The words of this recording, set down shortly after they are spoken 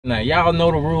Now y'all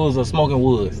know the rules of smoking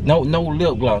woods. No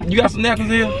lip gloss. You got some napkins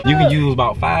here? You can use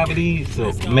about 5 of these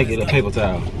to make it a paper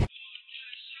towel.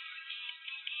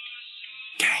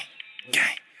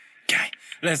 Gang.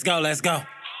 Let's go.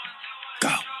 Go.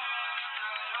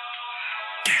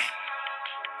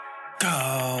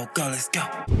 Go, let's go.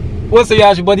 What's up, y'all?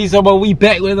 It's your boy Herbo. We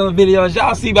back with another video. As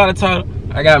y'all see by the title,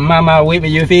 I got Mama with me,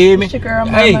 you feel me? It's your girl,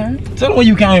 Mama. Hey, tell them where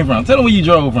you came from. Tell them where you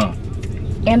drove from.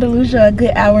 Andalusia, a good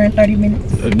hour and 30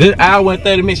 minutes. A good hour and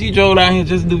 30 minutes. She drove out here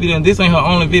just to do video. This ain't her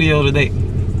only video today.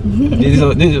 This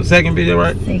is her second video,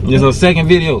 right? This is her second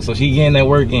video, so she getting that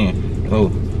work in. So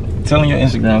tell them your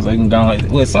Instagram so you can go like,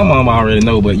 well, some of them I already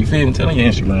know, but you feel me? Tell them your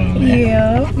Instagram, man.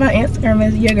 Yeah, my Instagram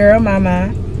is your girl,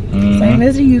 Mama. Same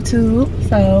as YouTube,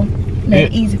 so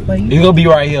make it easy for you. It's gonna be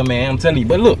right here, man. I'm telling you.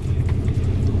 But look,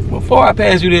 before I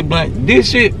pass you this blunt,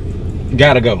 this shit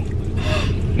gotta go.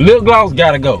 Lip gloss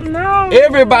gotta go. No.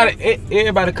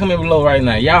 Everybody coming below right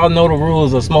now. Y'all know the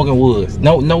rules of smoking woods.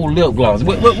 No lip gloss.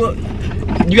 What?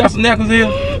 You got some napkins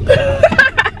here?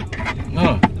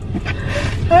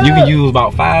 You can use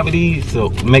about 5 of these to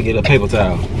make it a paper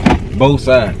towel. Both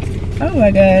sides. Oh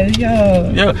my God, yo.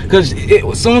 Yeah, cause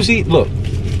as soon as she look,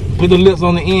 put the lips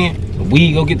on the end, the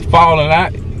weed go get the falling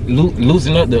out,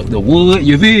 loosen up the wood.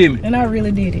 You feel me? And I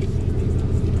really did it.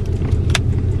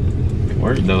 It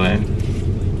worked though, man.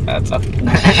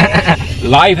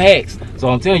 Life hacks. So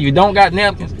I'm telling you, you don't got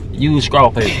napkins, use scraw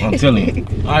paper. I'm telling you.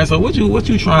 All right, so what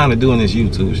you trying to do in this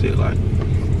YouTube shit? Like,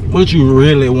 what you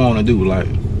really want to do, like,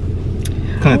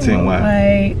 content wise?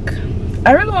 Like,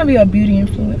 I really want to be a beauty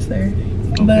influencer,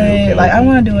 Okay. like, I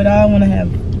want to do it all. I want to have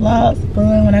vlogs,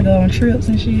 fun when I go on trips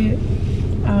and shit,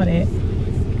 all that.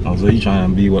 Oh, so you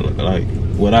trying to be what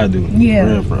I do?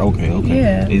 Yeah. Okay.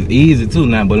 Yeah. It's easy too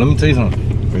now, but let me tell you something.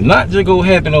 It's not just gonna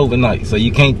happen overnight, so you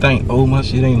can't think, oh, my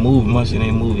shit ain't moving,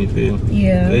 you feel me?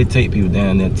 Yeah. They take people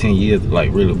down there 10 years to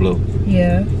like really blow.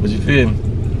 Yeah. But you feel me?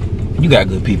 You got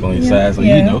good people on your side, so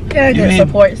you know. Yeah, good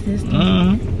support system.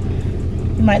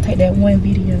 Mm-hmm. You might take that one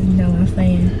video, you know what I'm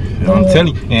saying? I'm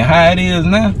telling you, and how it is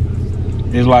now,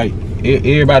 it's like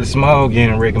everybody small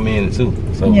getting recommended too.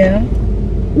 So yeah.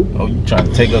 Oh, you trying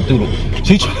to take her through the?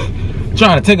 She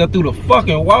trying to take her through the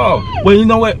fucking wall. Well, you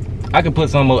know what? I can put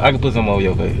some over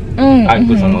your face. I can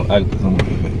put some over your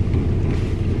face.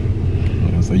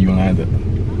 Yeah, so you don't have to.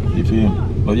 You feel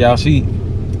me? But y'all, she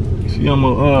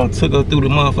almost took her through the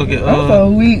motherfucking I'm so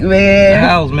weak, man.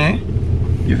 house, man.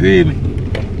 You feel me?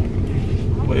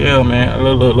 But yeah, man.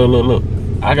 Look.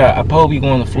 I probably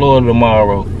going to Florida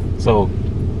tomorrow, so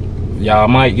y'all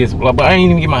might get some. But I ain't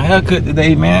even get my hair cut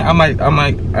today, man. I might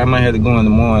have to go in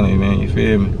the morning, man. You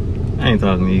feel me? I ain't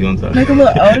talking to you. Gonna talk. Make a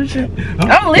little older shit.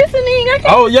 I'm listening. I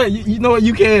can't. Oh yeah, you know what?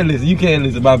 You can listen. You can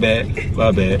listen. My bad.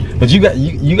 But you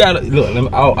gotta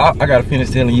look. I gotta finish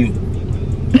telling you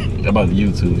about the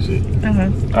YouTube shit.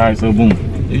 All right, so boom.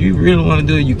 If you really want to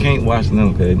do it, you can't watch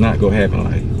them because it's not gonna happen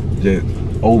like just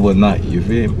overnight. You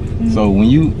feel me? So when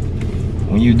you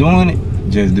doing it,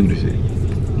 just do the shit.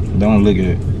 Don't look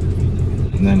at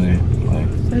none of that. Like,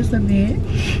 just a bit.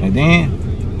 And then.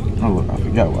 Oh, I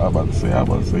forgot what I was about to say. I was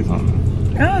about to say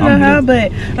something. I don't know how,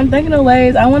 but I'm thinking of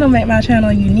ways. I want to make my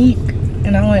channel unique,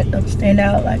 and I want it to stand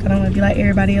out. Like, I don't want to be like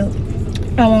everybody else.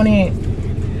 I want it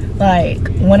like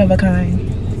one of a kind.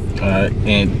 All right,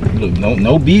 and look,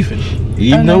 no beefing.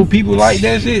 Even though people like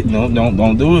that shit, don't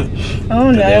do it. Oh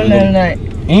no.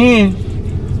 And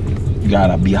you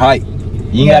gotta be hype.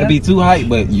 You ain't gotta be too hype,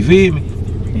 but you feel me?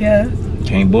 Yeah.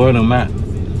 Can't bore them out.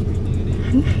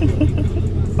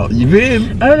 Oh, you feel me?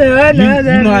 I know.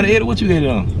 You know how to edit? What you edit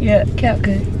on? Yeah,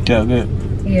 CapCut. CapCut?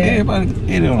 Yeah. Everybody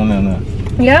edit on that now.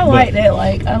 Yeah, I like that.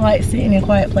 Like, I like sitting in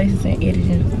quiet places and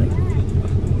editing.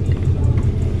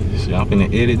 Shit, I'm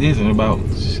finna edit this in about,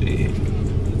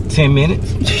 10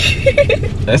 minutes.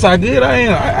 That's how good I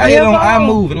am. I edit on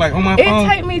iMovie, like on my phone.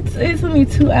 It took me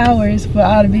 2 hours for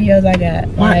all the videos I got.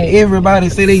 Like, everybody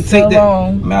say they take that.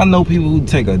 Long. Man, I know people who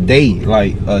take a day to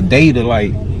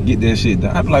like get that shit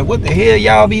done. I be like, what the hell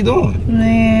y'all be doing?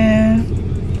 Man,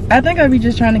 I think I be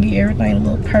just trying to get everything a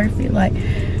little perfect. Like,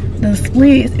 the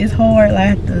splits is hard. Like, I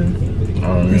have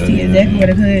to see exactly where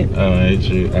to put. Alright,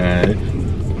 true. Alright.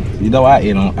 You know, I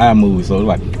edit on iMovie, so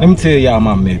like, let me tell y'all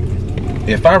my method.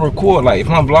 If I record, like, if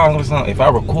I'm vlogging or something, if I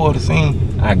record a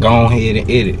scene, I go ahead and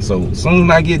edit. So as soon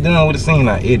as I get done with the scene,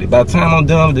 I edit. By the time I'm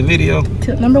done with the video,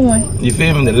 tip number 1. You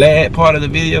feel me? The last part of the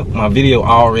video, my video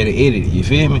already edited. You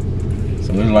feel me?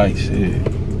 So it's like, shit,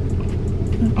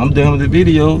 I'm done with the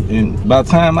video, and by the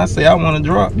time I say I want to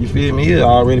drop, you feel me, it'll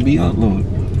already be uploaded.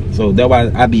 So that's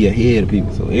why I be ahead of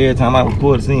people. So every time I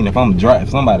record a scene, if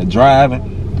somebody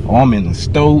driving, or I'm in the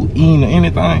store eating or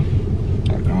anything,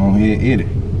 I go ahead and edit.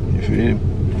 You feel me?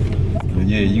 But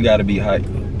yeah, you gotta be hype.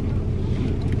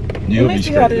 You'll be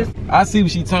straight. I see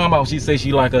what she talking about when she say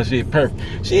she like her shit perfect.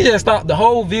 She just stopped the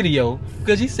whole video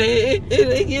because she said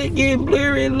it getting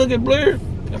blurry, it looking blurry.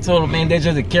 I told her, man, that's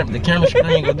just the camera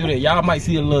screen gonna do that. Y'all might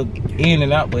see a look in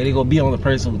and out, but it gonna be on the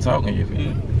person who's talking, you feel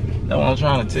me? That's what I'm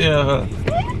trying to tell her.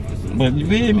 But you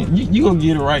feel me? You gonna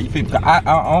get it right, you feel me? I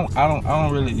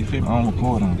don't really, you feel me? I don't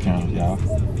record on camera, y'all.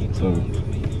 So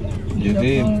you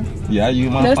feel me? Yeah, I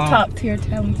use my phone. That's top tier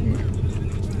talented.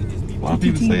 Why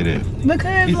people say that?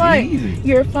 Because it's like easy.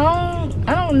 Your phone,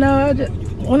 I don't know.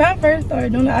 When I first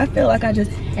started doing it, I felt like I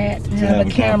just had to have a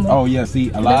camera. Oh yeah,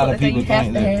 see, a lot of people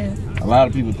think that. A lot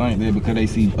of people think that because they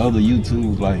see other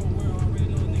YouTubers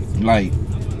like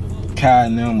Kai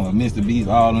and them or Mr. Beast,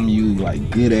 all them use like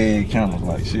good ass cameras,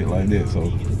 like shit like that. So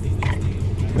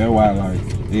that's why like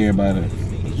everybody,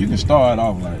 you can start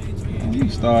off like, you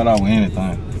can start off with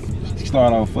anything. You can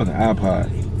start off with fucking iPod.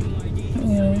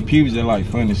 Yeah. People just like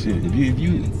funny shit. If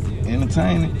you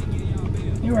entertaining,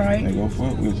 you're right. They go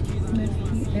fuck with you.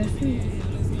 That's it.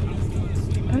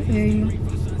 I hear you.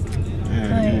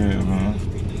 Yeah, yeah, man.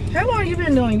 How long you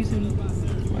been doing YouTube?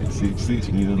 Like 6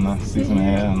 years now,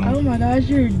 6.5 now. Oh my gosh,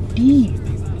 you're deep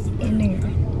in there.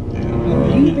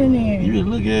 Yeah, deep in there. You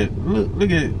look at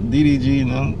DDG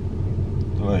and them,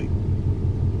 like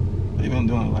they been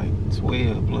doing like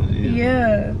 12 plus years.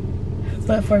 Yeah,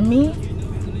 but for me, I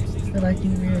feel like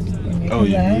you real deep in there. Oh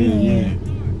yeah.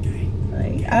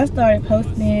 Like I started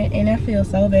posting it, and I feel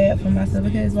so bad for myself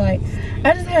because like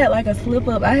I just had like a slip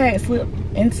up. I had slipped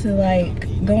into like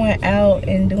going out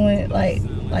and doing like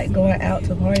going out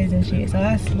to parties and shit. So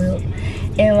I slipped,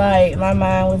 and like my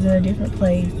mind was in a different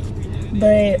place.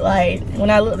 But like when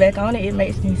I look back on it, it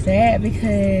makes me sad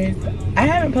because I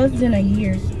haven't posted in a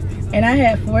year, and I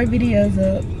had 4 videos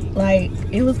up. Like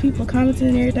it was people commenting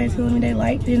and everything, telling me they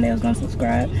liked it and they was gonna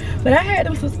subscribe, but I had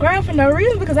them subscribe for no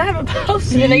reason because I haven't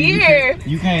posted in a year.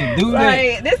 You can't do that.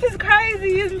 Like this is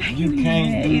crazy. You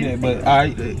can't do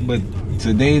that. But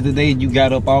today's the day you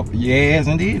got up off your ass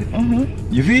and did it.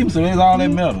 You feel me? So that's all that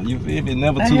matters. You feel me?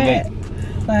 Never too late.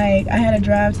 Like I had a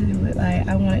drive to do it. Like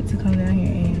I wanted to come down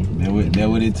here and that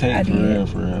what it takes for real.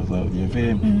 So you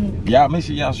feel me? Y'all make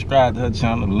sure y'all subscribe to her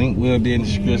channel. The link will be in the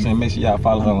description. And make sure y'all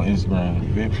follow her on Instagram.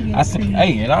 You feel me? I said,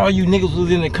 hey, and all you niggas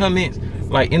was in the comments,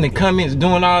 like in the comments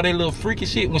doing all that little freaky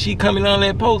shit when she coming on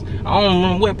that post. I don't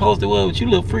remember what post it was, but you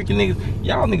little freaky niggas,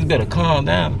 y'all niggas better calm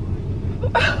down.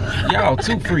 Y'all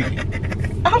too freaky.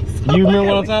 You remember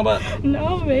what I'm talking about?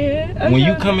 No, man. When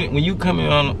you coming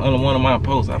on one of my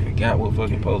posts, I forgot what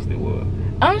fucking post it was.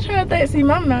 I'm trying to think. See,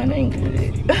 my mind ain't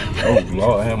good. Oh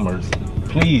Lord have mercy.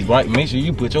 Please, right? Make sure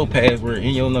you put your password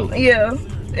in your notes. Yeah,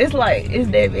 it's like it's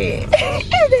that bad. It's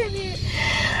that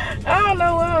bad. I don't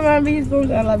know what my mind be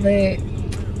sometimes like that.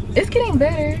 It's getting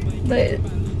better, but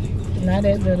not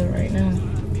that better right now.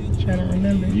 I'm trying to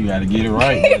remember. You gotta get it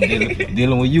right.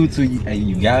 Dealing with YouTube,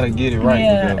 you gotta get it right.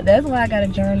 Yeah, that's why I got a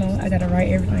journal. I gotta write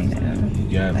everything down.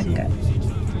 You got to.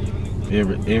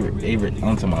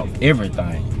 I'm talking about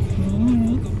everything.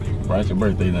 Write your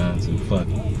birthday down too. Fuck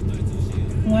it.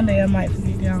 One day I might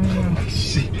forget that. I don't know.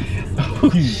 Oh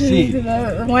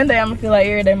shit. One day I'm gonna feel like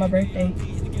every day my birthday.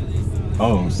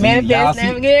 Oh, see, manifest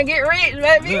never gonna get rich,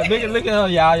 baby. Look at her,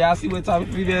 y'all. Y'all see what type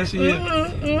of female she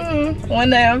is? One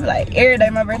day I'm like every day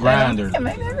my birthday. Grinder.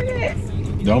 Never forget.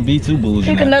 Don't be too bougie.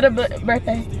 Pick another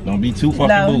birthday. Don't be too fucking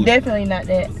bougie. No, definitely not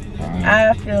that.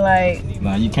 I feel like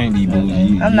nah, you can't be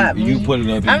bougie. I'm not bougie. You put it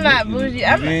up. I'm not bougie.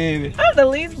 I'm the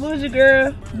least bougie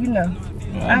girl. You know.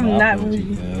 I'm not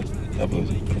bougie. I'm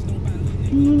bougie.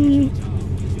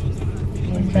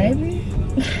 Baby.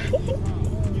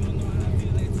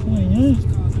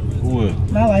 What?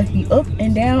 My life be up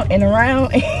and down and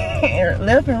around and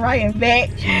left and right and back.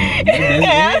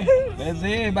 That's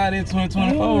everybody in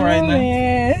 2024 right now.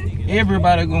 Man.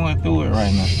 Everybody going through it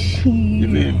right now. You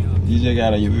feel me? You just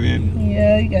gotta, you feel me?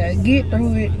 Yeah, you gotta get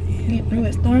through it. Get through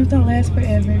it. Storms don't last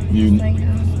forever.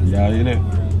 Y'all hear that?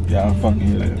 Y'all fucking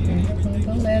hear that? Storms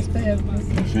don't last forever.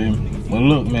 You feel me? Well,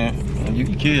 look, man, you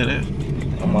can kill that.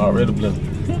 I'm already blessed.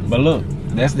 But look,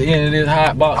 that's the end of this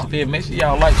hot box. Make sure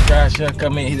y'all like, subscribe, share,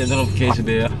 comment, hit the notification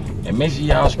bell, and make sure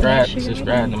y'all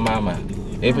subscribe to Mama.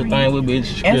 Everything will be in the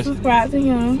description. And subscribe to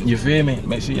him. You feel me?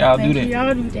 Make sure y'all do that.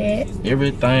 Y'all do that.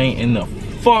 Everything in the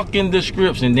fucking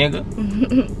description, nigga.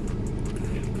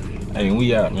 Hey,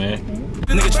 we out, man.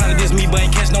 Nigga tryna diss me, but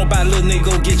ain't catch nobody. Little nigga,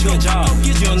 go get you a job.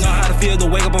 You don't know how to feel to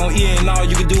wake up on ear and all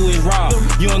you can do is rob.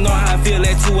 You don't know how to feel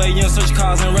at 2 a.m. Search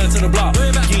cars and run to the block. You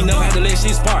ain't never had to let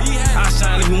shit spark. I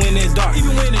shine even when it's dark.